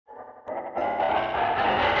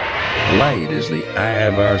light is the eye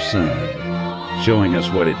of our sun, showing us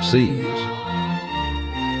what it sees.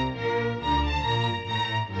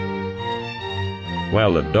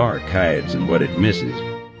 While the dark hides in what it misses.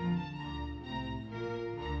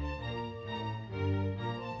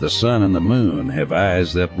 The sun and the moon have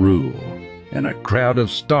eyes that rule, and a crowd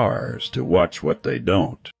of stars to watch what they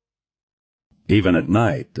don't. Even at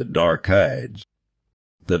night, the dark hides.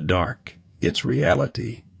 The dark, its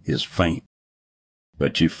reality, is faint.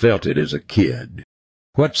 But you felt it as a kid.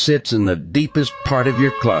 What sits in the deepest part of your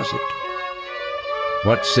closet?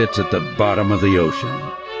 What sits at the bottom of the ocean?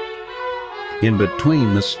 In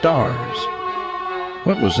between the stars?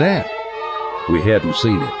 What was that? We hadn't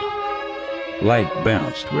seen it. Light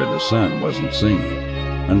bounced where the sun wasn't seen,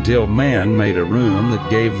 until man made a room that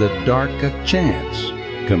gave the dark a chance,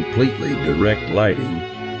 completely direct lighting,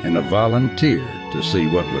 and a volunteer to see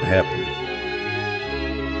what would happen.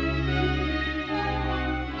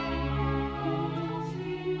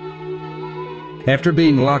 After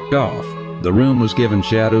being locked off, the room was given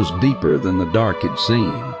shadows deeper than the dark had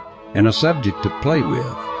seen, and a subject to play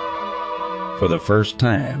with. For the first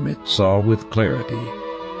time, it saw with clarity.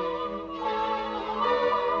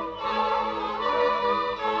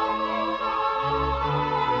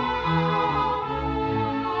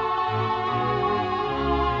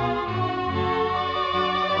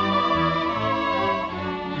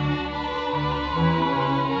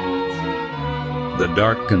 The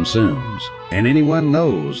dark consumes, and anyone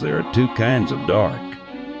knows there are two kinds of dark.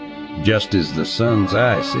 Just as the sun's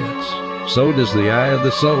eye sits, so does the eye of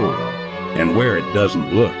the soul, and where it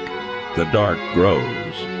doesn't look, the dark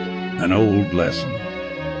grows. An old lesson.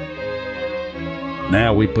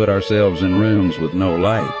 Now we put ourselves in rooms with no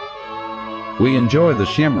light. We enjoy the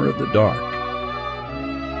shimmer of the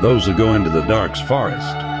dark. Those who go into the dark's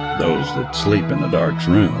forest, those that sleep in the dark's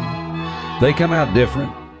room, they come out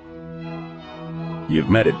different. You've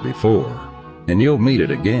met it before, and you'll meet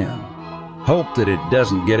it again. Hope that it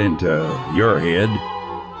doesn't get into your head.